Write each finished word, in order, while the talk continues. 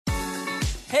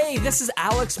Hey, this is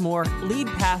Alex Moore, lead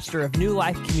pastor of New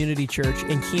Life Community Church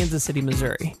in Kansas City,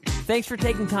 Missouri. Thanks for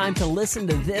taking time to listen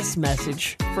to this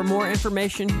message. For more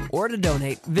information or to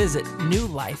donate, visit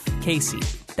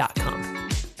newlifekc.com.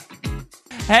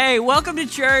 Hey, welcome to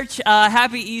church.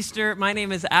 Happy Easter. My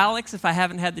name is Alex, if I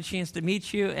haven't had the chance to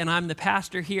meet you, and I'm the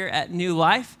pastor here at New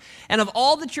Life. And of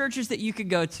all the churches that you could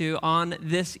go to on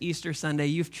this Easter Sunday,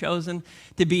 you've chosen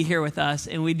to be here with us,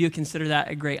 and we do consider that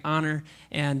a great honor,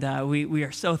 and we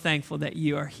are so thankful that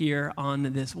you are here on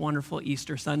this wonderful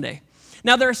Easter Sunday.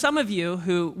 Now, there are some of you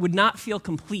who would not feel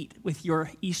complete with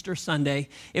your Easter Sunday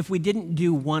if we didn't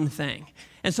do one thing.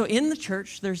 And so in the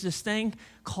church, there's this thing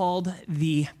called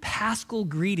the Paschal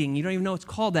greeting. You don't even know it's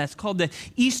called that. It's called the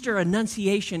Easter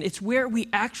Annunciation. It's where we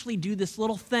actually do this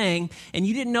little thing, and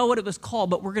you didn't know what it was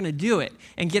called, but we're going to do it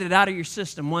and get it out of your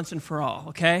system once and for all,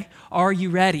 okay? Are you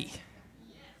ready?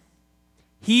 Yes.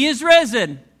 He is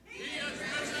risen.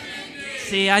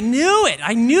 See, I knew it.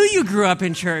 I knew you grew up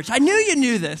in church. I knew you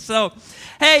knew this. So,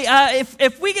 hey,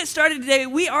 if we get started today,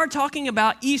 we are talking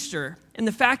about Easter and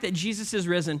the fact that Jesus is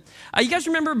risen. You guys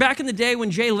remember back in the day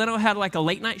when Jay Leno had like a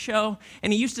late night show,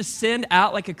 and he used to send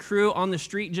out like a crew on the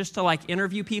street just to like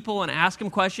interview people and ask them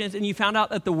questions, and you found out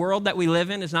that the world that we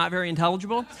live in is not very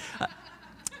intelligible?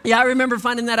 Yeah, I remember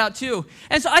finding that out too.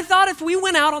 And so I thought if we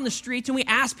went out on the streets and we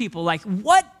asked people, like,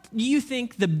 what do you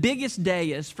think the biggest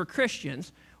day is for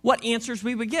Christians? What answers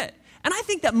we would get. And I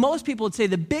think that most people would say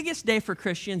the biggest day for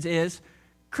Christians is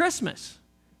Christmas,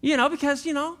 because,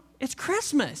 it's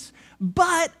Christmas.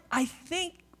 But I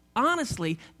think,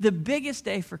 honestly, the biggest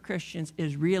day for Christians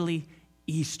is really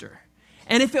Easter.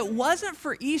 And if it wasn't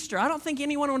for Easter, I don't think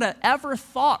anyone would have ever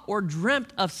thought or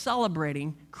dreamt of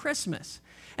celebrating Christmas.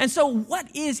 And so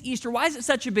what is Easter? Why is it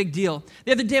such a big deal?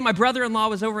 The other day, my brother-in-law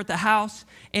was over at the house,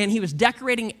 and he was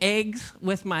decorating eggs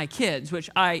with my kids, which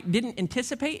I didn't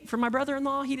anticipate for my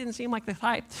brother-in-law. He didn't seem like the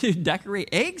type to decorate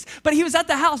eggs, but he was at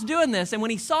the house doing this, and when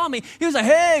he saw me, he was like,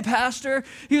 "Hey, Pastor."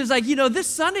 He was like, "This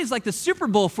Sunday's like the Super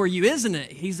Bowl for you, isn't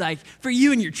it?" He's like, "For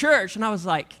you and your church." And I was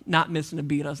like, not missing a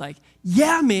beat. I was like,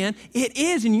 "Yeah, man, it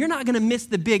is, and you're not going to miss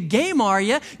the big game, are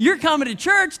you? You're coming to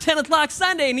church 10 o'clock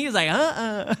Sunday." And he was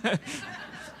like,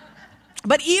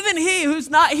 But even he,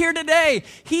 who's not here today,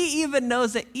 he even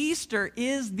knows that Easter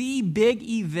is the big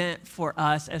event for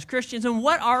us as Christians. And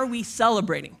what are we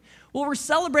celebrating? Well, we're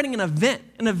celebrating an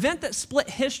event that split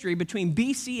history between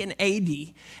BC and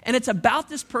AD. And it's about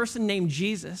this person named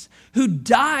Jesus who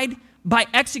died by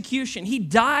execution. He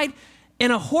died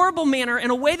in a horrible manner, in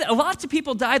a way that lots of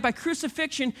people died by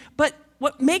crucifixion. But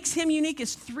what makes him unique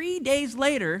is 3 days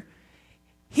later,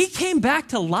 he came back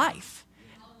to life.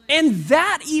 And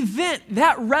that event,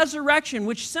 that resurrection,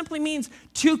 which simply means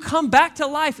to come back to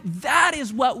life, that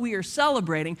is what we are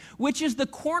celebrating, which is the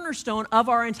cornerstone of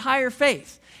our entire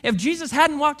faith. If Jesus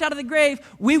hadn't walked out of the grave,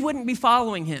 we wouldn't be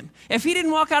following him. If he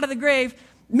didn't walk out of the grave,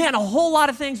 man, a whole lot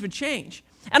of things would change.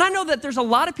 And I know that there's a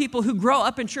lot of people who grow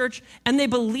up in church and they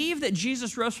believe that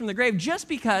Jesus rose from the grave just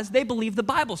because they believe the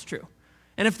Bible's true.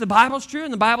 And if the Bible's true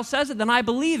and the Bible says it, then I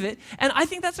believe it. And I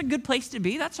think that's a good place to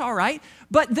be. That's all right.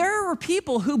 But there were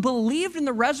people who believed in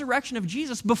the resurrection of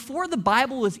Jesus before the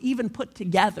Bible was even put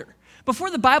together, before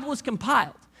the Bible was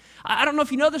compiled. I don't know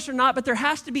if you know this or not, but there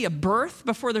has to be a birth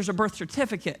before there's a birth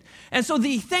certificate. And so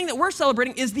the thing that we're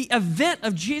celebrating is the event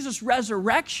of Jesus'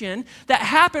 resurrection that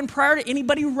happened prior to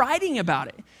anybody writing about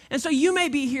it. And so you may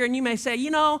be here and you may say,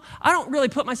 I don't really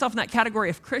put myself in that category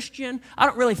of Christian. I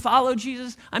don't really follow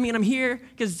Jesus. I mean, I'm here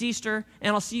because it's Easter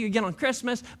and I'll see you again on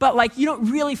Christmas. But you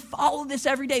don't really follow this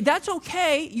every day. That's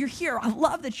okay. You're here. I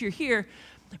love that you're here.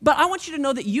 But I want you to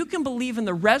know that you can believe in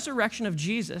the resurrection of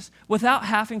Jesus without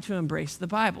having to embrace the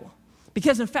Bible.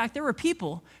 Because, in fact, there were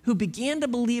people who began to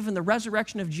believe in the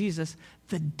resurrection of Jesus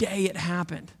the day it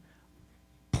happened.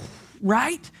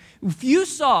 Right? If you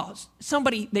saw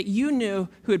somebody that you knew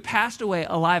who had passed away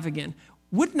alive again,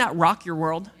 wouldn't that rock your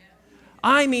world?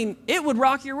 I mean, it would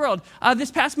rock your world. This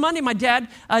past Monday, my dad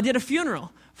did a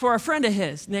funeral for a friend of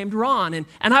his named Ron, and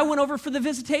I went over for the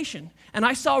visitation, and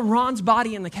I saw Ron's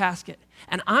body in the casket.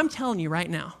 And I'm telling you right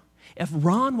now, if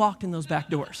Ron walked in those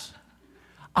back doors,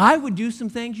 I would do some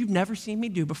things you've never seen me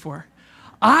do before.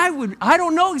 I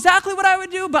don't know exactly what I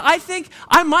would do, but I think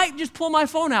I might just pull my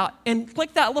phone out and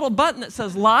click that little button that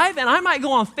says live, and I might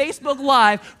go on Facebook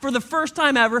Live for the first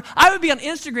time ever. I would be on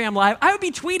Instagram Live. I would be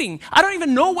tweeting. I don't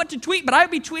even know what to tweet, but I would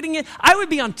be tweeting it. I would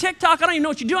be on TikTok. I don't even know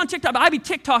what you do on TikTok, but I'd be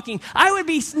TikToking. I would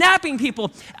be snapping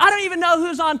people. I don't even know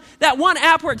who's on that one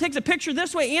app where it takes a picture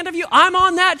this way and of you. I'm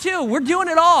on that too. We're doing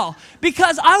it all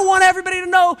because I want everybody to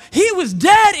know he was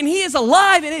dead and he is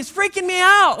alive, and it's freaking me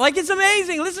out. Like, it's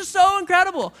amazing. This is so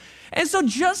incredible. And so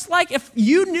just like if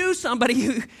you knew somebody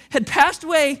who had passed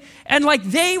away and like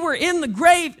they were in the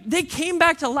grave, they came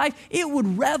back to life, it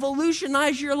would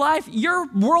revolutionize your life. Your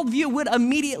worldview would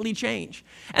immediately change.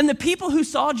 And the people who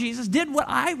saw Jesus did what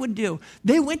I would do.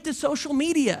 They went to social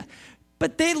media.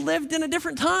 But they lived in a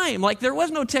different time. Like there was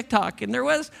no TikTok and there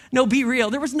was no Be Real.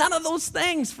 There was none of those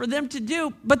things for them to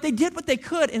do, but they did what they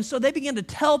could. And so they began to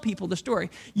tell people the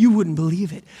story. You wouldn't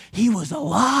believe it. He was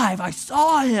alive. I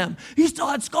saw him. He still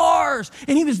had scars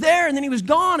and he was there and then he was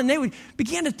gone. And they would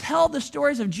begin to tell the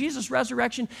stories of Jesus'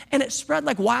 resurrection and it spread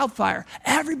like wildfire.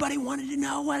 Everybody wanted to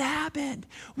know what happened,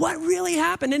 what really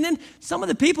happened. And then some of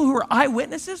the people who were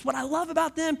eyewitnesses, what I love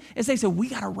about them is they said, we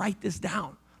got to write this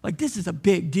down. Like this is a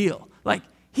big deal. Like,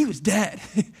 he was dead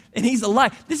and he's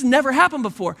alive. This never happened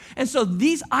before. And so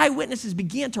these eyewitnesses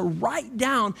began to write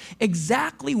down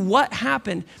exactly what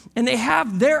happened. And they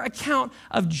have their account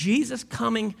of Jesus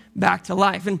coming back to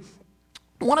life. And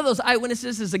one of those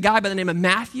eyewitnesses is a guy by the name of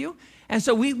Matthew. And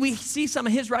so we see some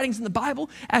of his writings in the Bible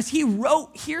as he wrote,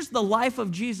 here's the life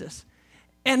of Jesus.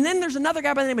 And then there's another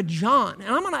guy by the name of John. And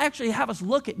I'm going to actually have us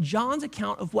look at John's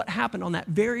account of what happened on that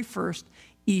very first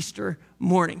Easter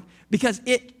morning, because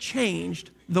it changed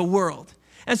the world.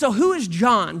 And so who is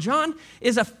John? John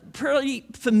is a pretty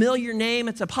familiar name.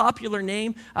 It's a popular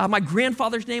name. My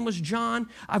grandfather's name was John.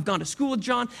 I've gone to school with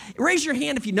John. Raise your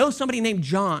hand if you know somebody named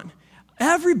John.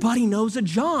 Everybody knows a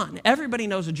John. Everybody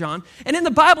knows a John. And in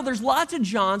the Bible, there's lots of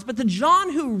Johns, but the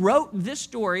John who wrote this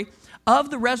story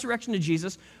of the resurrection of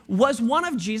Jesus was one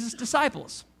of Jesus'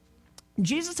 disciples.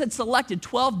 Jesus had selected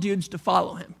 12 dudes to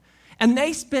follow him. And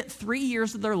they spent 3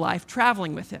 years of their life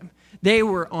traveling with him. They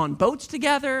were on boats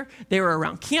together. They were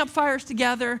around campfires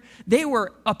together. They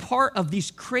were a part of these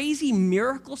crazy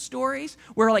miracle stories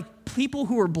where like people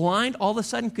who were blind all of a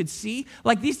sudden could see.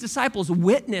 Like these disciples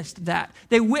witnessed that.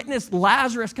 They witnessed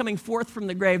Lazarus coming forth from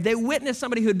the grave. They witnessed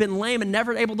somebody who had been lame and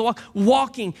never able to walk,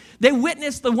 walking. They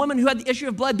witnessed the woman who had the issue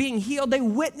of blood being healed. They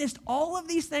witnessed all of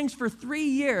these things for 3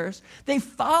 years. They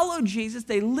followed Jesus.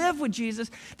 They lived with Jesus.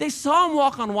 They saw him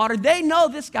walk on water. They know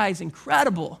this guy is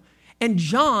incredible. And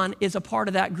John is a part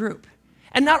of that group.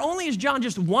 And not only is John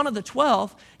just one of the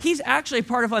 12, he's actually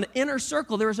part of an inner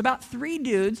circle. There was about 3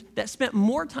 dudes that spent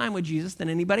more time with Jesus than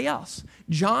anybody else.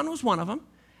 John was one of them.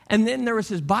 And then there was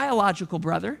his biological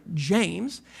brother,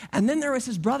 James. And then there was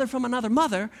his brother from another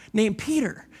mother named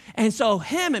Peter. And so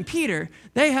him and Peter,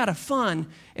 they had a fun,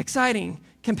 exciting,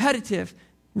 competitive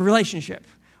relationship.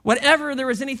 Whenever there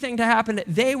was anything to happen,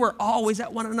 they were always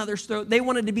at one another's throat. They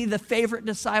wanted to be the favorite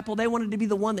disciple. They wanted to be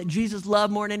the one that Jesus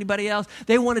loved more than anybody else.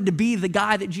 They wanted to be the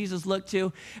guy that Jesus looked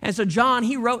to. And so John,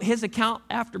 he wrote his account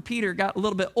after Peter got a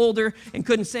little bit older and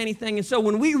couldn't say anything. And so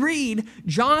when we read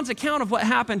John's account of what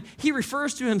happened, he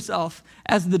refers to himself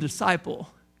as the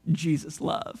disciple Jesus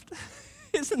loved.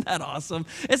 Isn't that awesome?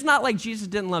 It's not like Jesus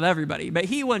didn't love everybody, but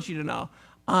he wants you to know,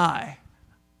 I'm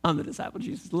the disciple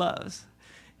Jesus loves.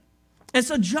 And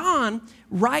so John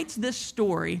writes this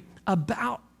story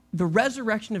about the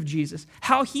resurrection of Jesus,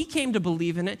 how he came to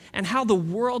believe in it, and how the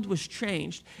world was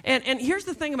changed. And here's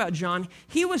the thing about John.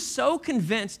 He was so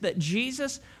convinced that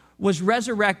Jesus was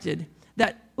resurrected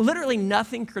that literally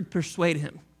nothing could persuade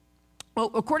him.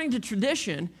 Well, according to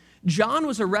tradition, John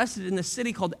was arrested in the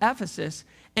city called Ephesus,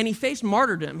 and he faced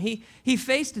martyrdom. He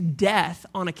faced death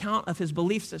on account of his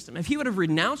belief system. If he would have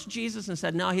renounced Jesus and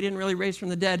said, no, he didn't really raise from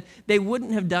the dead, they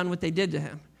wouldn't have done what they did to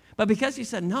him. But because he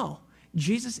said, no,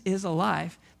 Jesus is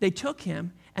alive, they took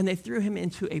him and they threw him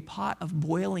into a pot of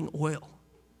boiling oil.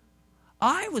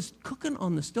 I was cooking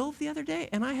on the stove the other day,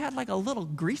 and I had like a little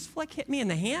grease flick hit me in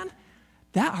the hand.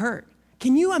 That hurt.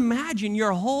 Can you imagine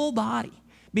your whole body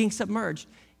being submerged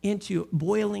into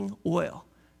boiling oil?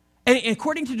 And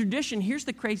according to tradition, here's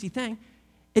the crazy thing.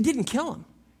 It didn't kill him.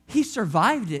 He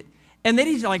survived it. And then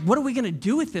he's like, what are we going to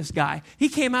do with this guy? He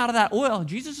came out of that oil.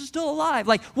 Jesus is still alive.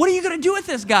 Like, what are you going to do with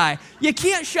this guy? You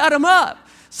can't shut him up.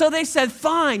 So they said,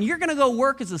 fine, you're going to go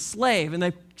work as a slave. And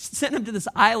they sent him to this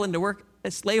island to work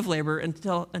as slave labor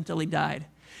until he died.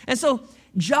 And so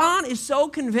John is so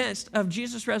convinced of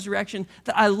Jesus' resurrection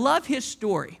that I love his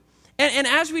story. And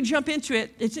as we jump into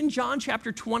it, it's in John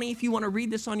chapter 20 if you want to read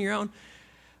this on your own.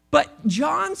 But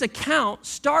John's account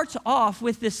starts off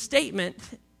with this statement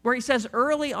where he says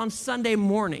early on Sunday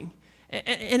morning.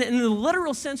 And in the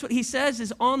literal sense, what he says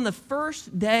is on the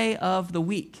first day of the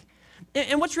week.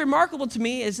 And what's remarkable to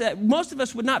me is that most of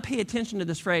us would not pay attention to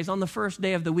this phrase, on the first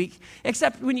day of the week,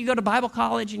 except when you go to Bible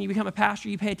college and you become a pastor,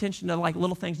 you pay attention to like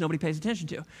little things nobody pays attention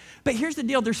to. But here's the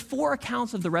deal. There's 4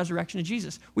 accounts of the resurrection of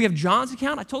Jesus. We have John's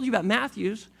account. I told you about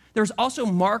Matthew's. There's also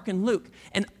Mark and Luke.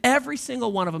 And every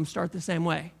single one of them start the same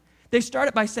way. They start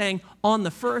it by saying, on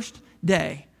the first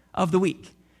day of the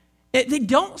week. They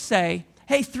don't say,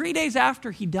 hey, 3 days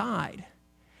after he died.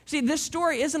 See, this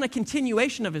story isn't a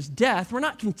continuation of his death. We're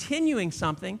not continuing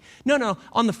something. No,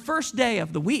 on the first day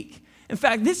of the week. In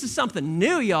fact, this is something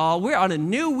new, y'all. We're on a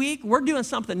new week. We're doing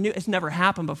something new. It's never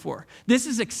happened before. This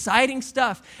is exciting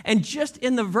stuff. And just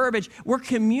in the verbiage, we're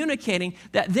communicating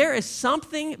that there is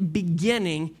something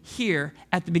beginning here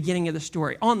at the beginning of the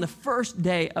story, on the first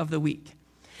day of the week.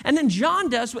 And then John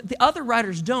does what the other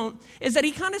writers don't, is that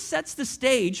he kind of sets the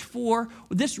stage for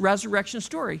this resurrection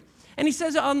story. And he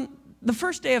says on the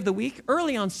first day of the week,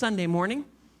 early on Sunday morning,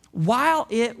 while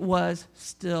it was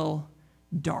still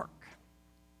dark.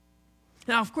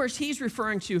 Now, of course, he's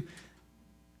referring to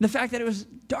the fact that it was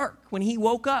dark when he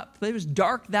woke up. It was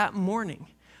dark that morning.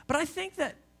 But I think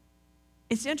that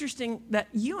it's interesting that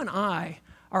you and I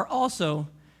are also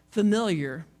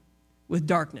familiar with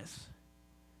darkness.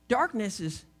 Darkness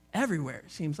is everywhere,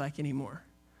 it seems like, anymore.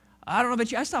 I don't know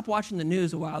about you. I stopped watching the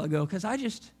news a while ago because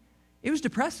it was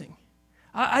depressing.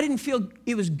 I didn't feel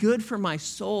it was good for my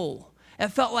soul. It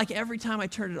felt like every time I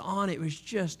turned it on, it was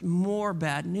just more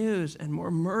bad news and more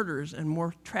murders and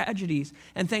more tragedies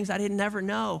and things I didn't ever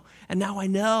know. And now I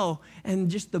know,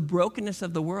 and just the brokenness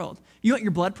of the world. You want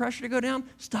your blood pressure to go down?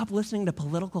 Stop listening to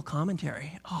political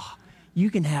commentary. Oh,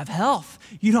 you can have health.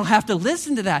 You don't have to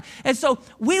listen to that. And so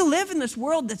we live in this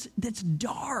world that's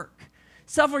dark.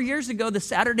 Several years ago, the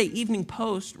Saturday Evening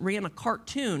Post ran a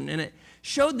cartoon, and it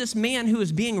showed this man who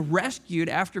was being rescued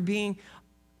after being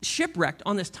shipwrecked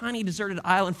on this tiny deserted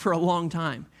island for a long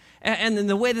time. And then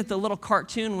the way that the little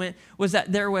cartoon went was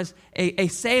that there was a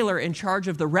sailor in charge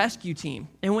of the rescue team.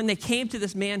 And when they came to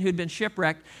this man who had been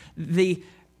shipwrecked, the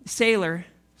sailor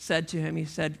said to him, he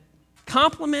said,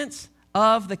 "Compliments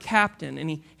of the captain." And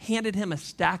he handed him a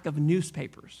stack of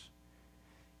newspapers.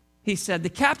 He said, "The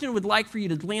captain would like for you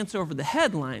to glance over the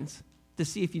headlines to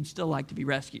see if you'd still like to be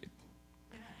rescued."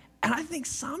 And I think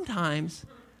sometimes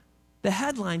the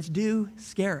headlines do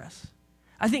scare us.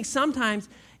 I think sometimes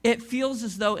it feels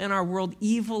as though in our world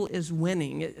evil is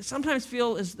winning. It sometimes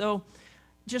feels as though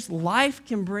just life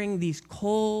can bring these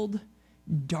cold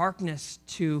darkness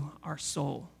to our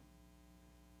soul.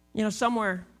 You know,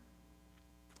 somewhere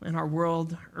in our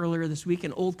world earlier this week,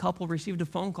 an old couple received a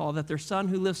phone call that their son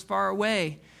who lives far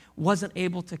away wasn't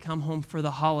able to come home for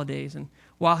the holidays. And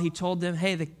while he told them,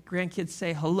 hey, the grandkids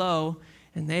say hello,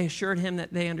 and they assured him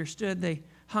that they understood, they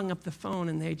hung up the phone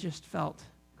and they just felt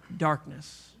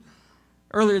darkness.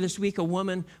 Earlier this week, a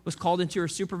woman was called into her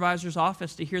supervisor's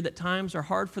office to hear that times are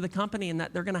hard for the company and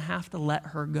that they're going to have to let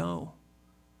her go.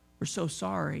 We're so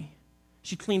sorry.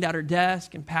 She cleaned out her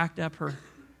desk and packed up her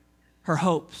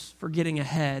hopes for getting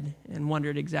ahead and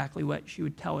wondered exactly what she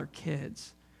would tell her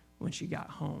kids when she got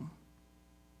home.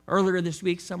 Earlier this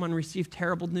week, someone received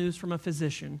terrible news from a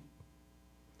physician.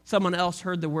 Someone else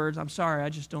heard the words, "I'm sorry, I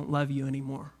just don't love you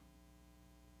anymore."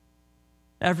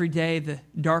 Every day, the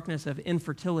darkness of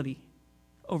infertility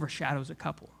overshadows a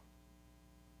couple.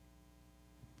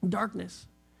 Darkness,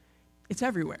 it's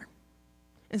everywhere.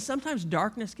 And sometimes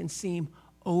darkness can seem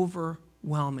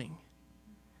overwhelming.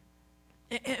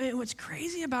 And what's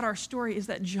crazy about our story is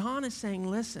that John is saying,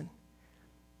 listen,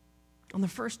 on the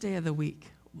first day of the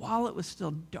week, while it was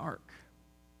still dark,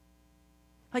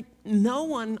 like no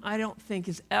one, I don't think,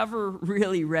 is ever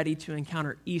really ready to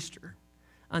encounter Easter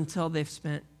until they've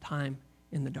spent time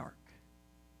in the dark.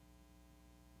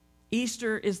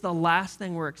 Easter is the last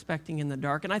thing we're expecting in the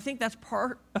dark, and I think that's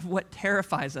part of what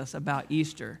terrifies us about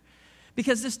Easter,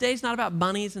 because this day is not about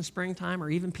bunnies in springtime or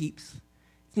even peeps.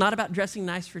 It's not about dressing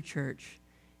nice for church.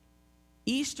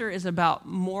 Easter is about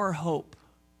more hope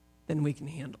than we can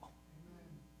handle.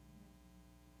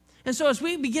 And so as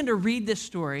we begin to read this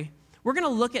story, we're going to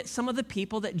look at some of the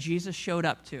people that Jesus showed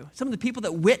up to, some of the people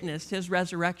that witnessed his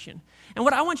resurrection. And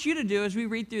what I want you to do as we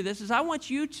read through this is I want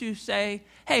you to say,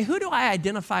 hey, who do I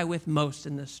identify with most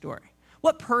in this story?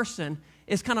 What person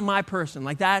is kind of my person?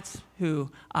 Like that's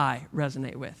who I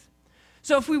resonate with.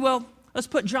 So if we will, let's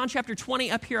put John chapter 20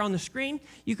 up here on the screen.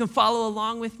 You can follow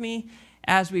along with me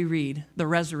as we read the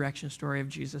resurrection story of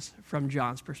Jesus from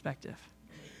John's perspective.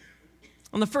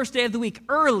 On the first day of the week,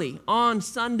 early on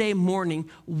Sunday morning,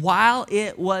 while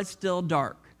it was still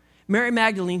dark, Mary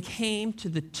Magdalene came to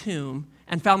the tomb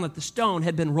and found that the stone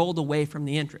had been rolled away from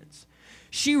the entrance.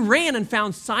 She ran and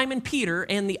found Simon Peter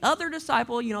and the other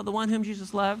disciple, you know, the one whom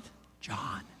Jesus loved,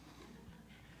 John.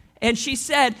 And she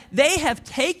said, they have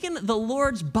taken the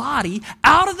Lord's body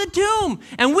out of the tomb,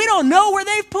 and we don't know where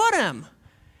they've put him.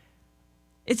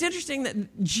 It's interesting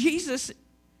that Jesus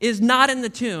is not in the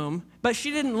tomb, but she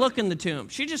didn't look in the tomb.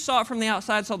 She just saw it from the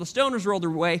outside, saw the stone was rolled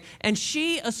away, and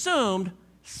she assumed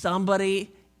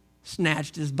somebody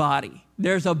snatched his body.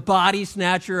 There's a body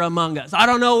snatcher among us. I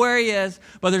don't know where he is,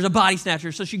 but there's a body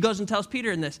snatcher. So she goes and tells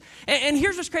Peter in this. And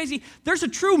here's what's crazy. There's a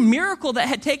true miracle that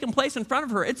had taken place in front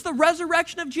of her. It's the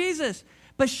resurrection of Jesus,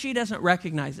 but she doesn't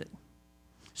recognize it.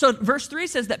 So verse 3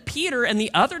 says that Peter and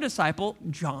the other disciple,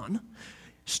 John,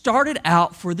 started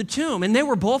out for the tomb, and they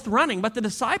were both running, but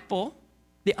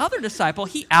the other disciple,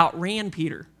 he outran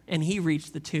Peter, and he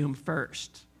reached the tomb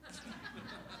first.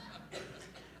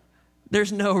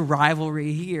 There's no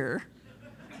rivalry here.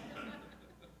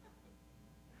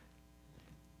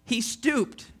 He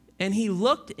stooped and he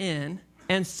looked in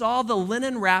and saw the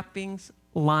linen wrappings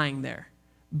lying there,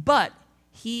 but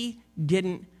he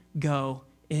didn't go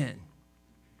in.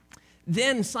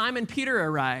 Then Simon Peter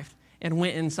arrived and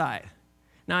went inside.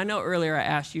 Now, I know earlier I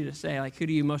asked you to say, like, who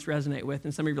do you most resonate with?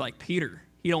 And some of you are like, Peter,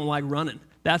 he don't like running.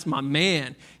 That's my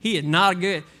man. He is not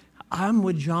good. I'm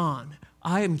with John.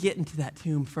 I am getting to that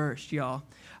tomb first, y'all.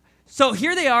 So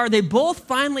here they are. They both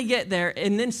finally get there.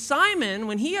 And then Simon,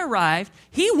 when he arrived,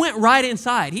 he went right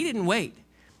inside. He didn't wait.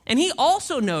 And he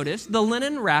also noticed the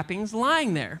linen wrappings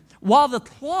lying there, while the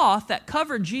cloth that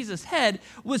covered Jesus' head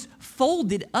was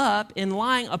folded up and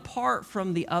lying apart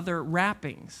from the other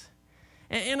wrappings.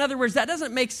 In other words, that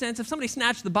doesn't make sense. If somebody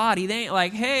snatched the body, they ain't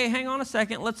like, hey, hang on a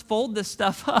second, let's fold this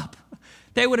stuff up.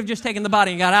 They would have just taken the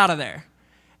body and got out of there.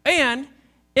 And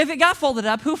if it got folded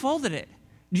up, who folded it?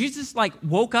 Jesus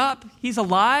woke up, he's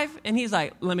alive, and he's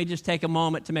like, let me just take a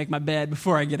moment to make my bed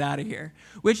before I get out of here,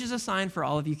 which is a sign for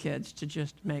all of you kids to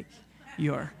just make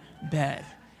your bed.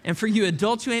 And for you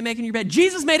adults who ain't making your bed,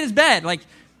 Jesus made his bed.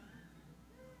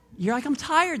 You're like, I'm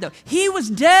tired though. He was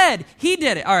dead. He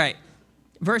did it. All right,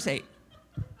 verse 8.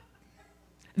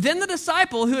 Then the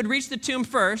disciple who had reached the tomb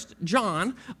first,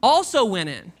 John, also went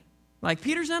in. Like,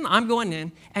 Peter's in, I'm going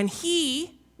in. And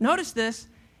he, notice this,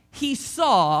 he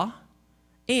saw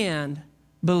and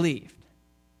believed.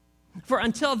 For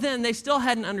until then, they still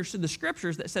hadn't understood the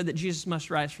scriptures that said that Jesus must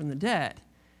rise from the dead.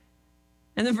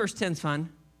 And then verse 10's fun.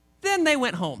 Then they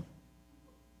went home.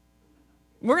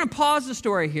 We're going to pause the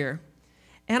story here.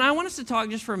 And I want us to talk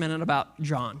just for a minute about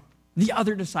John, the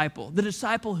other disciple, the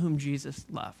disciple whom Jesus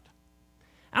loved.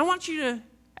 I want you to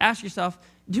ask yourself,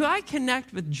 do I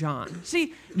connect with John?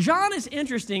 See, John is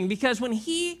interesting because when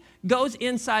he goes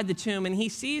inside the tomb and he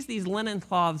sees these linen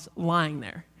cloths lying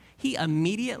there, he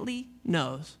immediately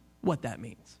knows what that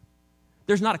means.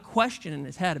 There's not a question in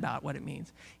his head about what it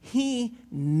means. He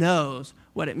knows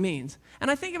what it means.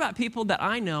 And I think about people that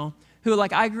I know who,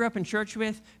 I grew up in church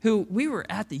with, who we were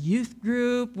at the youth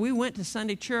group, we went to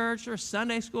Sunday church or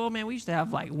Sunday school. Man, we used to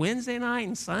have Wednesday night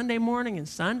and Sunday morning and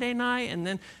Sunday night, and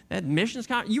then that missions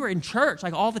conference. You were in church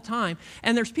all the time.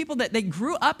 And there's people that they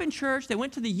grew up in church, they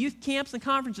went to the youth camps and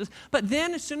conferences, but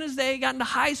then as soon as they got into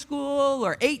high school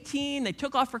or 18, they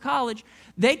took off for college,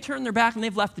 they turned their back and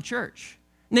they've left the church.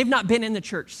 And they've not been in the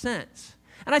church since.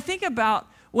 And I think about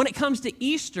when it comes to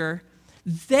Easter,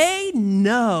 they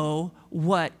know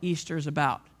what Easter is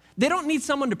about. They don't need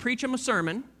someone to preach them a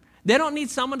sermon. They don't need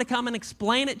someone to come and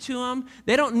explain it to them.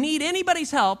 They don't need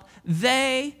anybody's help.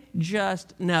 They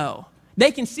just know.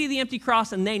 They can see the empty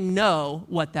cross and they know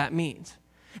what that means.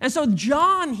 And so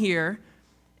John here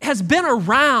has been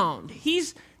around. He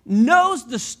knows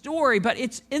the story, but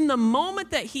it's in the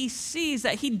moment that he sees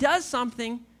that he does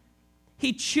something,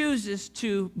 he chooses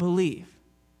to believe.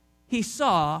 He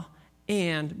saw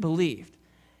and believed.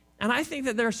 And I think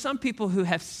that there are some people who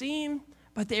have seen,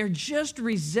 but they are just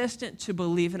resistant to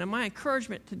believe. And my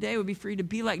encouragement today would be for you to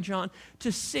be like John,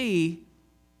 to see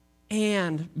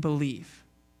and believe.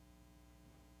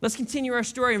 Let's continue our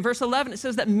story. In verse 11, it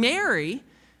says that Mary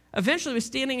eventually was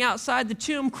standing outside the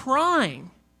tomb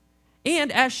crying.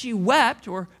 And as she wept,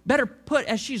 or better put,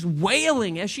 as she's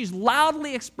wailing, as she's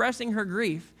loudly expressing her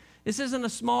grief, this isn't a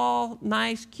small,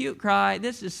 nice, cute cry.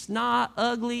 This is snot,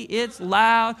 ugly, it's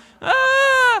loud.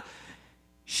 Ah!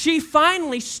 She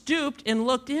finally stooped and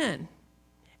looked in.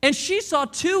 And she saw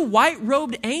two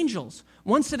white-robed angels,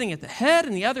 one sitting at the head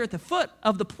and the other at the foot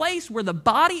of the place where the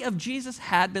body of Jesus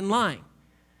had been lying.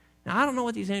 Now, I don't know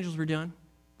what these angels were doing.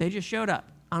 They just showed up.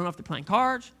 I don't know if they're playing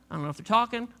cards. I don't know if they're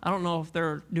talking. I don't know if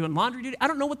they're doing laundry duty. I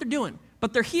don't know what they're doing.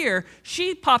 But they're here.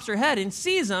 She pops her head and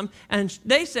sees them, and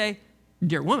they say,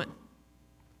 "Dear woman,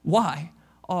 why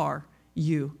are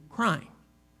you crying?"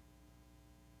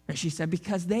 And she said,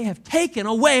 "Because they have taken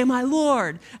away my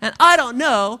Lord, and I don't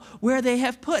know where they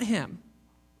have put him."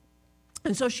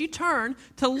 And so she turned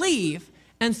to leave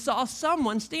and saw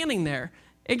someone standing there.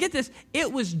 And get this,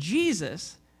 it was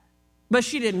Jesus, but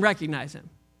she didn't recognize him.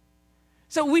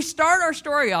 So we start our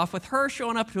story off with her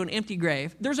showing up to an empty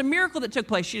grave. There's a miracle that took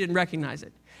place. She didn't recognize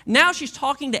it. Now she's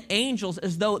talking to angels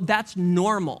as though that's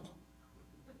normal.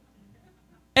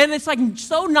 And it's like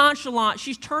so nonchalant,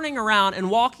 she's turning around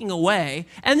and walking away.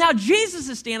 And now Jesus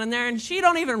is standing there and she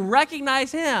don't even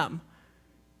recognize him.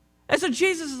 And so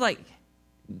Jesus is like,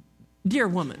 dear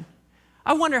woman.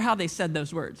 I wonder how they said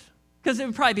those words. Because it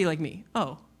would probably be like me.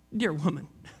 Oh, dear woman.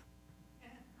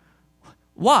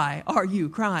 Why are you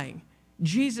crying?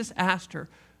 Jesus asked her,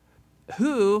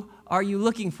 who are you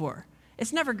looking for?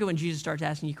 It's never good when Jesus starts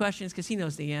asking you questions because he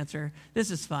knows the answer.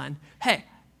 This is fun. Hey,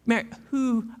 Mary,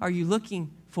 who are you looking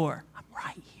for? I'm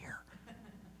right here.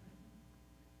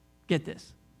 Get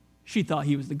this. She thought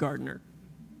he was the gardener.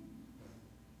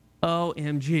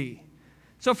 OMG.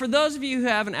 So for those of you who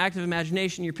have an active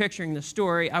imagination, you're picturing this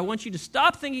story, I want you to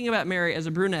stop thinking about Mary as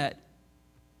a brunette,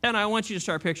 and I want you to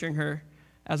start picturing her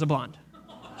as a blonde.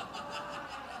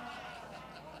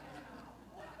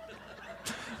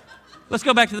 Let's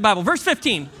go back to the Bible. Verse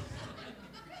 15.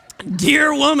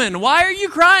 Dear woman, why are you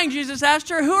crying? Jesus asked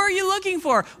her. Who are you looking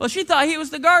for? Well, she thought he was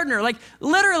the gardener. Like,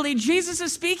 literally, Jesus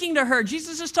is speaking to her.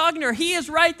 Jesus is talking to her. He is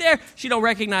right there. She don't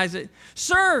recognize it.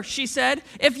 Sir, she said,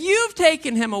 if you've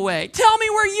taken him away, tell me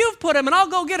where you've put him, and I'll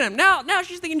go get him. Now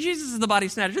she's thinking Jesus is the body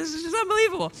snatcher. This is just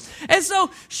unbelievable. And so,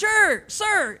 sure,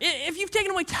 sir, if you've taken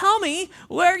him away, tell me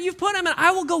where you've put him, and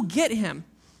I will go get him.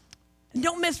 And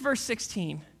don't miss verse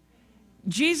 16.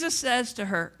 Jesus says to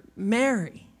her,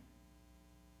 Mary.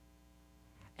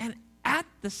 And at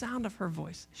the sound of her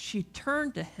voice, she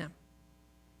turned to him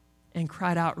and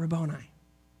cried out, Rabboni,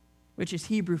 which is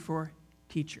Hebrew for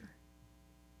teacher.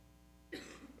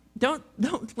 Don't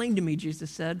cling to me, Jesus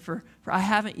said, for I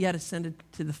haven't yet ascended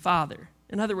to the Father.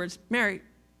 In other words, Mary,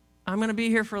 I'm going to be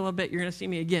here for a little bit. You're going to see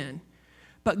me again.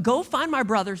 But go find my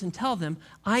brothers and tell them,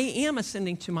 I am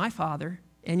ascending to my Father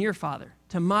and your Father,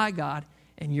 to my God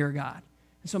and your God.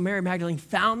 And so Mary Magdalene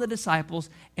found the disciples,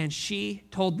 and she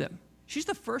told them. She's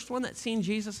the first one that's seen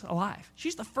Jesus alive.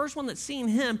 She's the first one that's seen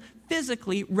him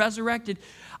physically resurrected.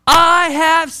 I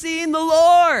have seen the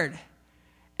Lord.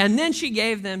 And then she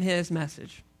gave them his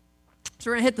message. So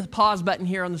we're going to hit the pause button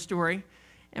here on the story,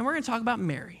 and we're going to talk about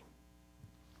Mary.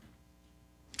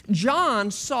 John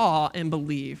saw and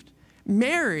believed.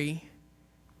 Mary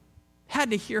had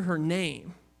to hear her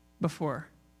name before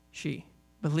she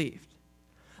believed.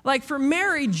 Like for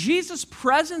Mary, Jesus'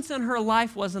 presence in her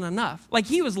life wasn't enough. Like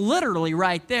he was literally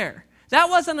right there. That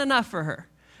wasn't enough for her.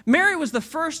 Mary was the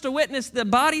first to witness the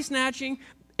body snatching,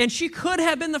 and she could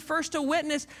have been the first to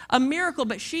witness a miracle,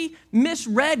 but she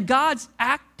misread God's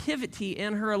activity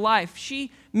in her life.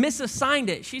 She misassigned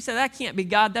it. She said, that can't be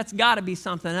God. That's got to be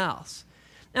something else.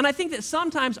 And I think that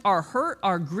sometimes our hurt,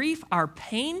 our grief, our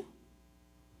pain,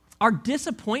 our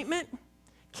disappointment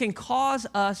can cause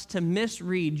us to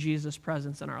misread Jesus'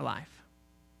 presence in our life.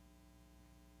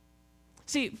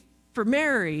 See, for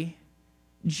Mary,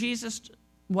 Jesus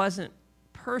wasn't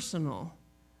personal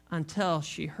until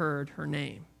she heard her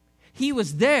name. He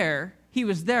was there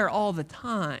all the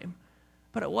time,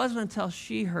 but it wasn't until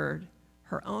she heard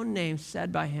her own name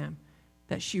said by him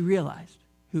that she realized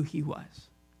who he was.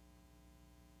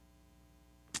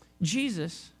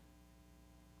 Jesus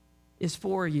is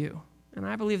for you. And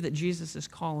I believe that Jesus is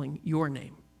calling your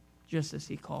name, just as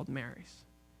he called Mary's.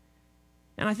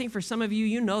 And I think for some of you,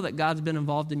 you know that God's been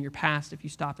involved in your past if you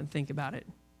stop and think about it.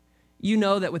 You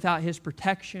know that without his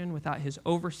protection, without his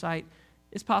oversight,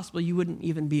 it's possible you wouldn't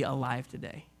even be alive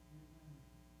today.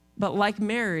 But like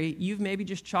Mary, you've maybe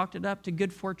just chalked it up to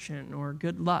good fortune or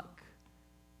good luck.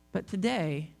 But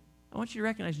today, I want you to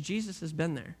recognize Jesus has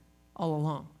been there all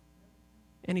along.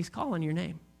 And he's calling your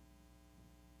name.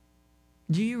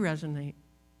 Do you resonate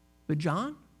with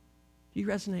John? Do you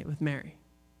resonate with Mary?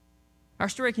 Our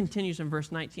story continues in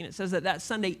verse 19. It says that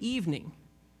Sunday evening,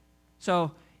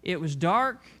 so it was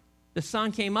dark, the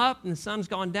sun came up, and the sun's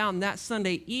gone down. That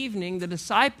Sunday evening, the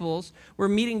disciples were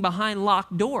meeting behind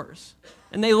locked doors.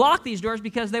 And they locked these doors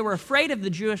because they were afraid of the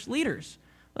Jewish leaders.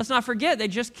 Let's not forget, they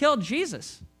just killed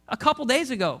Jesus a couple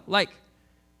days ago. Like,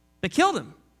 they killed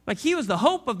him. Like, he was the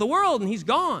hope of the world, and he's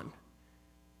gone.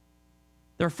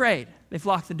 They're afraid. They've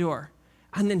locked the door.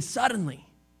 And then suddenly,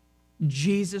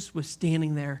 Jesus was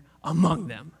standing there among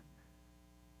them.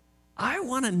 I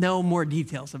want to know more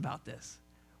details about this.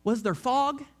 Was there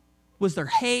fog? Was there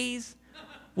haze?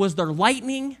 Was there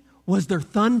lightning? Was there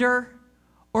thunder?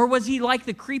 Or was he like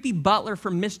the creepy butler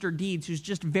from Mr. Deeds who's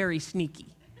just very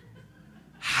sneaky?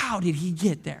 How did he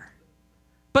get there?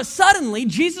 But suddenly,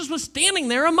 Jesus was standing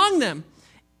there among them.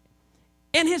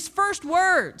 And his first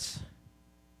words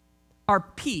are,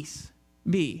 peace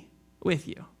be with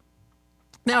you.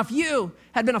 Now, if you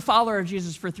had been a follower of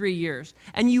Jesus for 3 years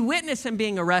and you witness him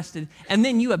being arrested and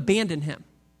then you abandon him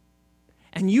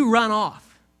and you run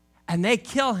off and they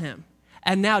kill him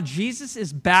and now Jesus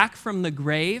is back from the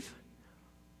grave,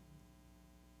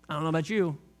 I don't know about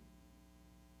you,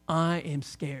 I am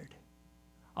scared.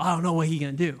 I don't know what he's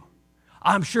going to do.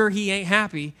 I'm sure he ain't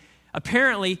happy.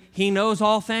 Apparently, he knows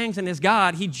all things and is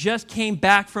God. He just came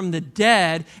back from the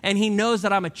dead, and he knows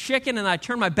that I'm a chicken and I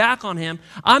turn my back on him.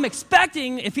 I'm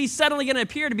expecting, if he's suddenly going to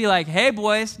appear, to be like, hey,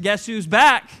 boys, guess who's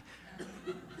back?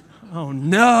 Oh,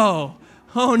 no.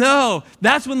 Oh, no.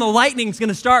 That's when the lightning's going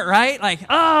to start, right? Like,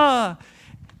 ah.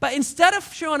 But instead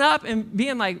of showing up and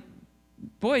being like,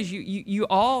 boys, you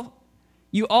all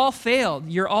failed.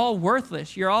 You're all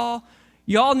worthless. You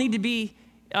all need to be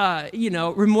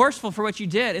remorseful for what you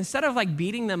did. Instead of like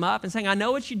beating them up and saying, I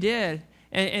know what you did,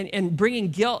 and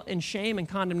bringing guilt and shame and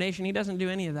condemnation, he doesn't do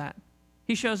any of that.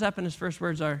 He shows up and his first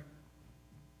words are,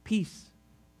 peace,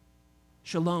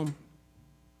 shalom,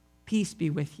 peace be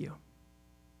with you.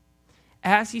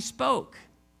 As he spoke,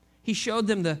 he showed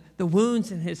them the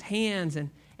wounds in his hands and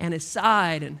his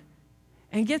side.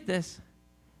 And get this,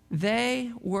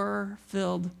 they were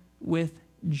filled with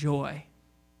joy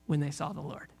when they saw the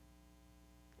Lord.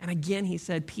 And again, he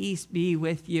said, peace be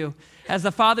with you. As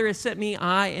the Father has sent me,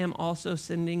 I am also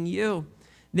sending you.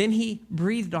 Then he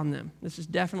breathed on them. This is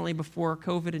definitely before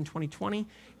COVID in 2020.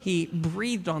 He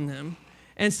breathed on them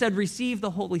and said, receive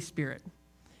the Holy Spirit.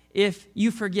 If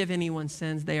you forgive anyone's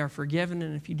sins, they are forgiven.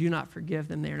 And if you do not forgive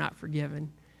them, they are not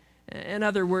forgiven. In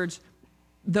other words,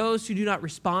 those who do not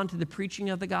respond to the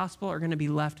preaching of the gospel are going to be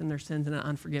left in their sins in an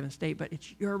unforgiven state. But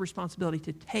it's your responsibility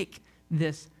to take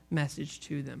this message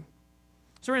to them.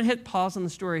 So we're going to hit pause on the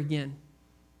story again.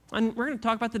 And we're going to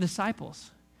talk about the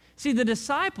disciples. See, the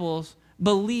disciples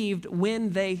believed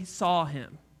when they saw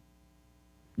him.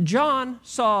 John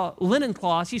saw linen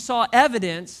cloths. He saw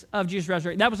evidence of Jesus'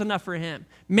 resurrection. That was enough for him.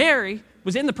 Mary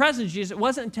was in the presence of Jesus. It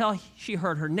wasn't until she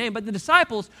heard her name. But the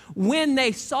disciples, when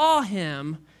they saw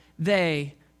him,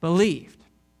 they believed.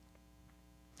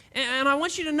 And I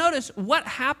want you to notice what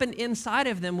happened inside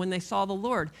of them when they saw the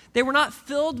Lord. They were not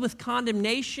filled with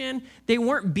condemnation. They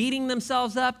weren't beating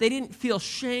themselves up. They didn't feel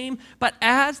shame. But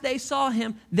as they saw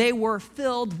him, they were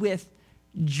filled with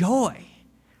joy.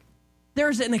 There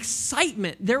was an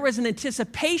excitement. There was an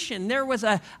anticipation. There was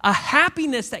a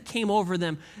happiness that came over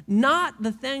them. Not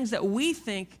the things that we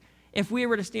think if we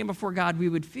were to stand before God we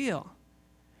would feel.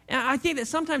 And I think that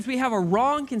sometimes we have a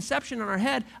wrong conception in our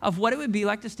head of what it would be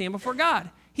like to stand before God.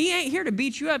 He ain't here to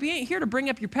beat you up. He ain't here to bring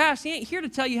up your past. He ain't here to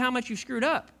tell you how much you screwed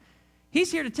up.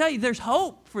 He's here to tell you there's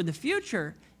hope for the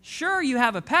future. Sure, you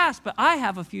have a past, but I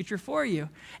have a future for you.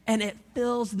 And it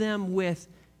fills them with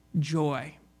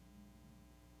joy.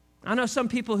 I know some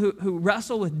people who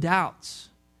wrestle with doubts.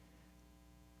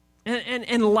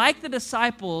 And like the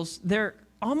disciples, they're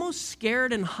almost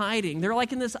scared and hiding. They're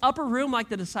like in this upper room like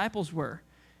the disciples were.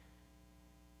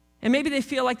 And maybe they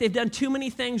feel like they've done too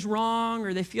many things wrong,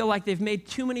 or they feel like they've made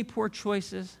too many poor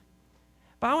choices.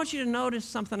 But I want you to notice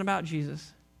something about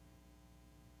Jesus.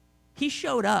 He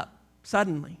showed up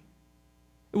suddenly.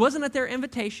 It wasn't at their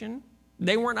invitation.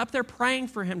 They weren't up there praying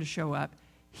for him to show up.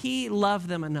 He loved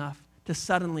them enough to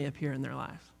suddenly appear in their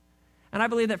lives. And I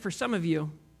believe that for some of you,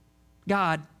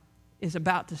 God is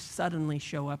about to suddenly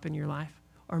show up in your life.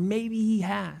 Or maybe he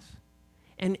has.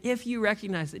 And if you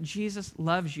recognize that Jesus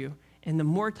loves you, and the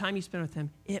more time you spend with him,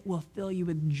 it will fill you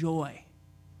with joy.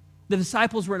 The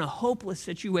disciples were in a hopeless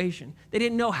situation. They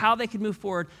didn't know how they could move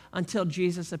forward until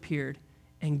Jesus appeared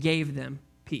and gave them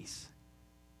peace.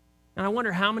 And I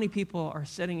wonder how many people are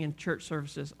sitting in church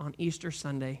services on Easter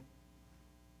Sunday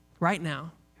right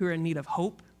now who are in need of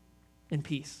hope and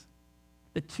peace.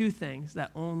 The two things that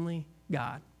only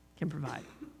God can provide.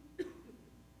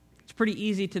 It's pretty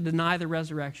easy to deny the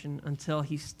resurrection until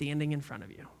he's standing in front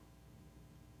of you.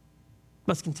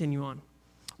 Let's continue on.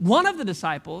 One of the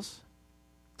disciples,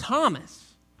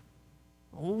 Thomas,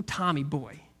 oh, Tommy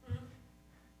boy.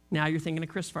 Now you're thinking of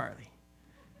Chris Farley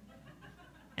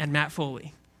and Matt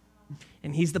Foley,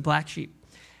 and he's the black sheep.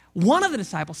 One of the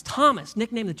disciples, Thomas,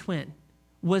 nicknamed the twin,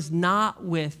 was not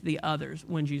with the others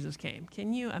when Jesus came.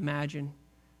 Can you imagine?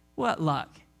 What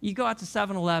luck. You go out to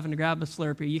 7-Eleven to grab a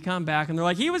Slurpee, you come back, and they're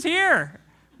like, he was here.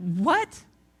 What?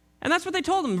 And that's what they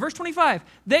told him. Verse 25,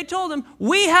 they told him,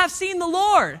 we have seen the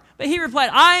Lord. But he replied,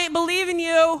 I ain't believing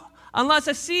you unless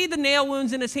I see the nail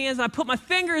wounds in his hands and I put my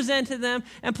fingers into them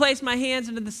and place my hands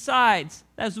into the sides.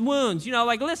 That's wounds. You know,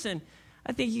 like, listen,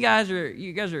 I think you guys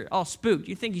are all spooked.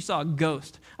 You think you saw a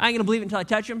ghost. I ain't going to believe it until I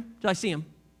touch him, until I see him.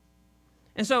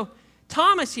 And so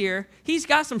Thomas here, he's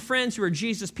got some friends who are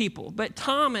Jesus people. But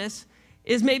Thomas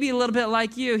is maybe a little bit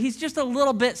like you. He's just a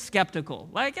little bit skeptical.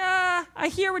 Like,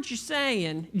 I hear what you're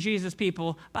saying, Jesus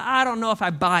people, but I don't know if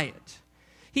I buy it.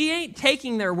 He ain't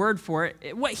taking their word for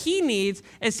it. What he needs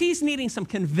is he's needing some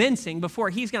convincing before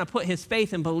he's going to put his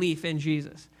faith and belief in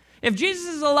Jesus. If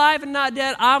Jesus is alive and not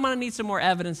dead, I'm going to need some more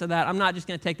evidence of that. I'm not just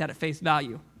going to take that at face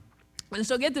value. And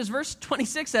so get this, verse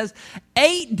 26 says,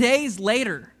 8 days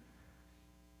later.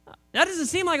 That doesn't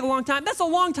seem like a long time. That's a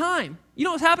long time. You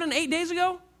know what's happening 8 days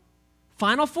ago?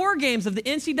 Final Four games of the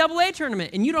NCAA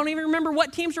tournament, and you don't even remember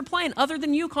what teams are playing other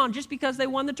than UConn just because they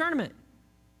won the tournament.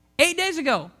 8 days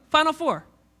ago, Final Four.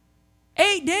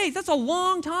 8 days, that's a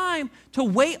long time to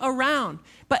wait around.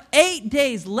 But 8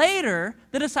 days later,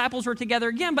 the disciples were together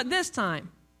again, but this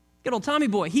time, good old Tommy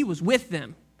boy, he was with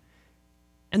them.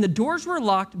 And the doors were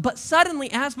locked, but suddenly,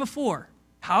 as before,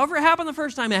 however it happened the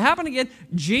first time, it happened again,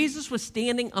 Jesus was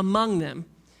standing among them.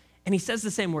 And he says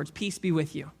the same words, peace be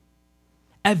with you.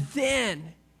 And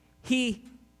then he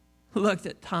looked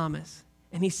at Thomas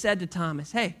and he said to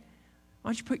Thomas, hey, why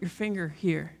don't you put your finger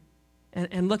here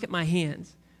and look at my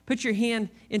hands? Put your hand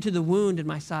into the wound in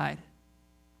my side.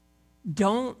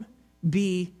 Don't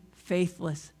be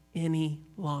faithless any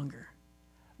longer.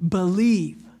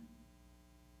 Believe.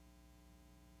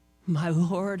 My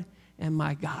Lord and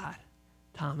my God,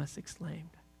 Thomas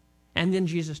exclaimed. And then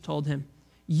Jesus told him,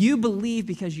 you believe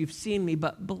because you've seen me,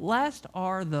 but blessed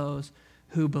are those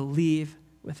who believe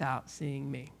without seeing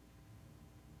me.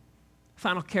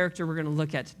 Final character we're going to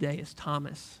look at today is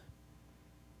Thomas.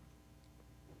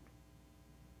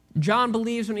 John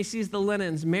believes when he sees the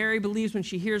linens. Mary believes when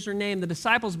she hears her name. The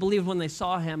disciples believed when they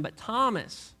saw him. But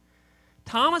Thomas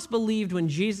believed when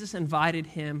Jesus invited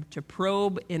him to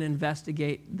probe and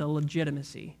investigate the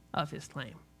legitimacy of his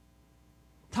claim.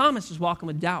 Thomas is walking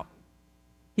with doubt.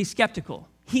 He's skeptical.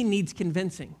 He needs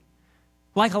convincing.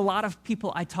 Like a lot of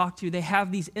people I talk to, they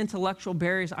have these intellectual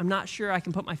barriers. I'm not sure I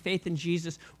can put my faith in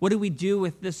Jesus. What do we do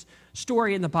with this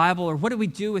story in the Bible? Or what do we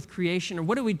do with creation? Or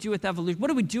what do we do with evolution? What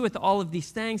do we do with all of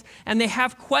these things? And they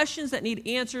have questions that need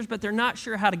answers, but they're not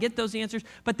sure how to get those answers.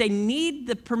 But they need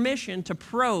the permission to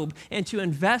probe and to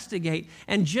investigate.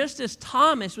 And just as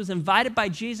Thomas was invited by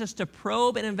Jesus to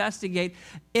probe and investigate,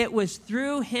 it was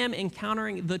through him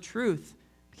encountering the truth.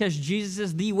 Because Jesus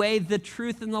is the way, the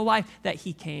truth, and the life that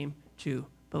he came to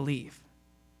believe.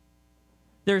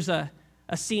 There's a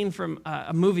scene from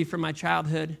a movie from my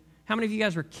childhood. How many of you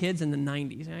guys were kids in the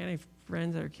 90s? Any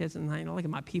friends that are kids in the 90s? Look at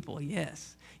my people,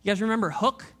 yes. You guys remember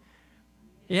Hook?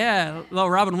 Yeah, little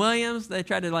Robin Williams. They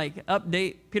tried to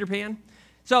update Peter Pan.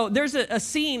 So there's a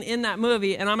scene in that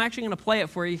movie, and I'm actually going to play it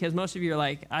for you because most of you are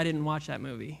like, I didn't watch that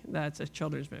movie. That's a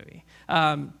children's movie.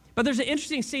 But there's an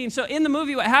interesting scene. So in the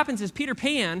movie, what happens is Peter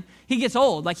Pan, he gets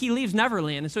old. He leaves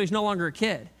Neverland, and so he's no longer a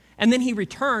kid. And then he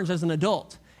returns as an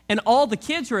adult. And all the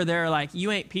kids who are there are like,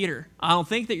 you ain't Peter. I don't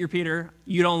think that you're Peter.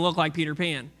 You don't look like Peter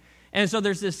Pan. And so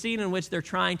there's this scene in which they're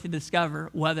trying to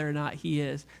discover whether or not he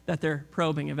is, that they're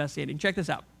probing, investigating. Check this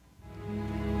out.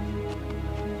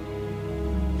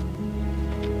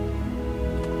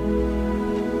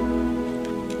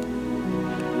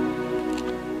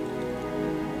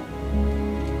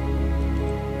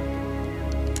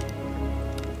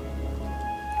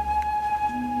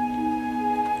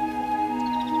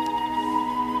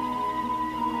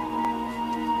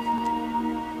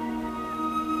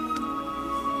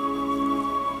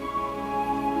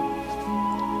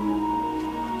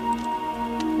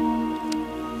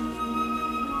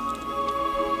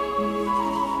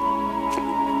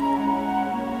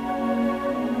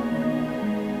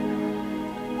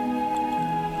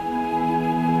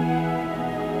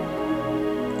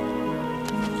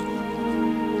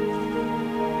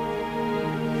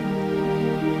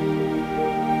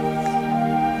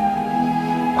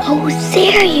 Oh,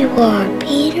 there you are,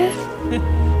 Peter.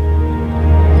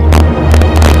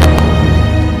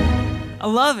 I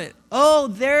love it. Oh,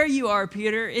 there you are,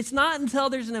 Peter. It's not until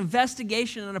there's an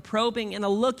investigation and a probing and a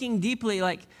looking deeply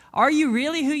are you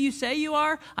really who you say you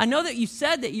are? I know that you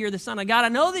said that you're the Son of God. I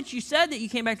know that you said that you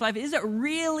came back to life. Is it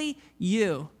really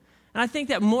you? And I think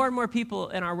that more and more people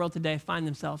in our world today find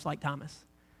themselves like Thomas.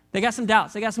 They got some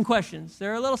doubts. They got some questions.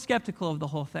 They're a little skeptical of the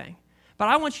whole thing. But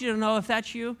I want you to know if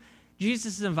that's you,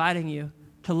 Jesus is inviting you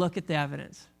to look at the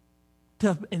evidence,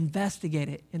 to investigate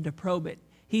it, and to probe it.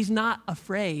 He's not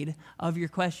afraid of your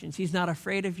questions. He's not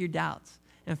afraid of your doubts.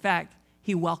 In fact,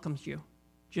 he welcomes you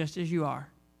just as you are.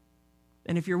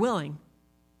 And if you're willing,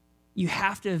 you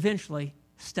have to eventually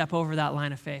step over that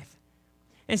line of faith.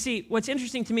 And see, what's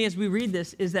interesting to me as we read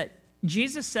this is that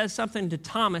Jesus says something to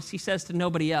Thomas he says to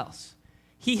nobody else.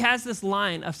 He has this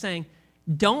line of saying,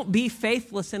 don't be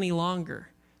faithless any longer.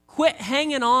 Quit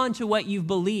hanging on to what you've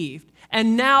believed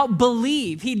and now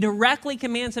believe. He directly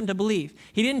commands him to believe.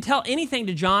 He didn't tell anything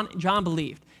to John. John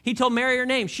believed. He told Mary her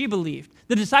name. She believed.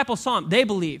 The disciples saw him. They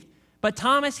believed. But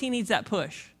Thomas, he needs that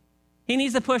push. He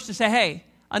needs the push to say, hey,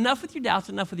 enough with your doubts,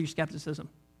 enough with your skepticism.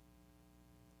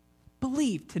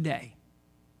 Believe today.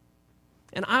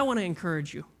 And I want to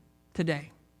encourage you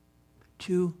today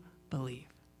to believe.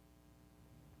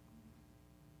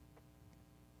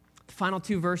 The final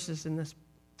 2 verses in this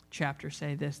chapter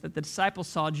say this, that the disciples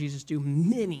saw Jesus do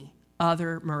many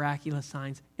other miraculous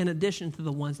signs in addition to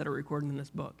the ones that are recorded in this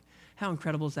book. How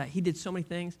incredible is that? He did so many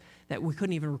things that we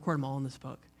couldn't even record them all in this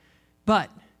book.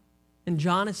 But, and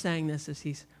John is saying this as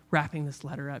he's wrapping this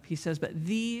letter up, he says, but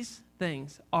these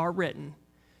things are written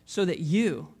so that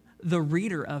you, the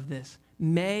reader of this,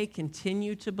 may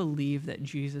continue to believe that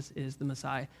Jesus is the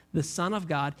Messiah, the Son of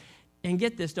God. And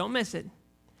get this, don't miss it.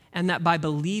 And that by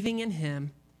believing in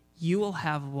him, you will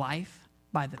have life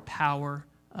by the power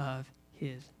of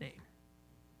his name.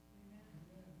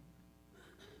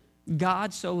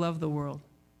 God so loved the world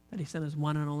that he sent his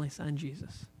one and only Son,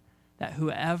 Jesus, that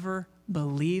whoever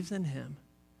believes in him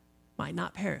might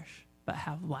not perish, but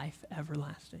have life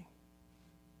everlasting.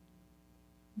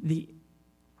 The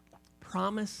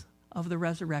promise of the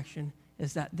resurrection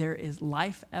is that there is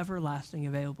life everlasting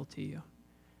available to you,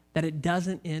 that it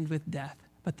doesn't end with death,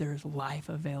 but there is life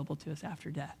available to us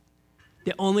after death.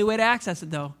 The only way to access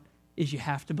it, though, is you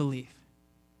have to believe.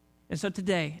 And so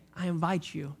today, I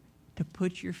invite you to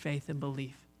put your faith and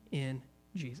belief in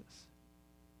Jesus.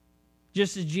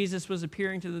 Just as Jesus was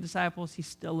appearing to the disciples, he's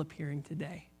still appearing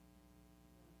today.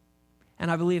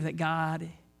 And I believe that God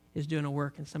is doing a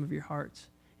work in some of your hearts,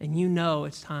 and you know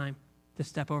it's time to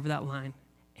step over that line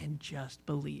and just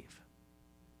believe.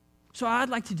 So what I'd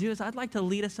like to do is I'd like to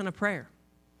lead us in a prayer.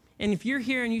 And if you're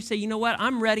here and you say, you know what,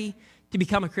 I'm ready to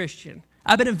become a Christian.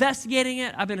 I've been investigating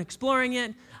it. I've been exploring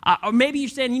it. Or maybe you're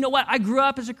saying, you know what, I grew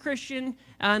up as a Christian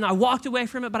and I walked away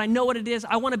from it, but I know what it is.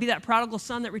 I want to be that prodigal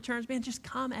son that returns. Man, just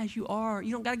come as you are.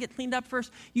 You don't got to get cleaned up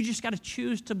first. You just got to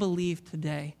choose to believe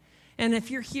today. And if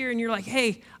you're here and you're like,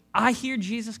 hey, I hear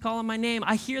Jesus calling my name.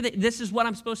 I hear that this is what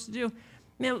I'm supposed to do.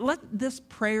 Man, let this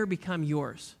prayer become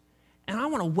yours. And I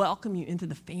want to welcome you into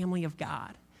the family of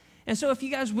God. And so if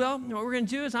you guys will, what we're going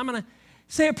to do is I'm going to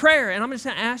say a prayer, and I'm just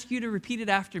going to ask you to repeat it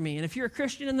after me. And if you're a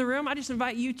Christian in the room, I just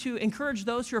invite you to encourage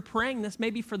those who are praying this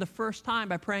maybe for the first time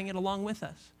by praying it along with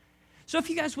us. So if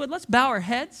you guys would, let's bow our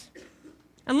heads,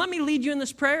 and let me lead you in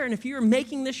this prayer. And if you're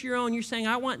making this your own, you're saying,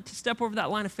 I want to step over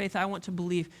that line of faith, I want to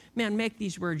believe, man, make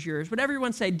these words yours. Would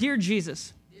everyone say, Dear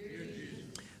Jesus,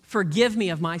 forgive me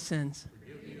of my sins.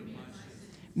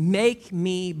 Make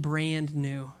me brand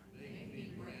new.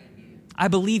 I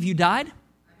believe you died.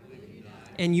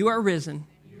 And you are risen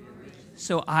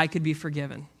so I could be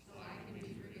forgiven,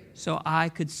 so I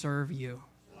could serve you.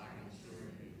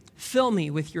 Fill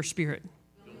me with your Spirit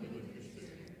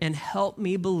and help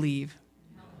me believe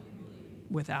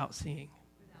without seeing.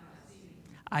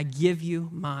 I give you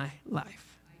my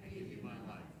life. I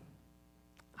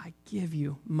give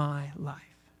you my life.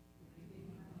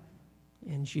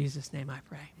 In Jesus' name I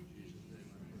pray.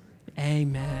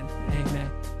 Amen. Amen.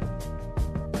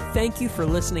 Thank you for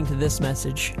listening to this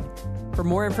message. For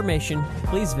more information,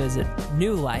 please visit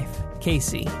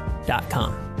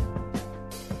newlifekc.com.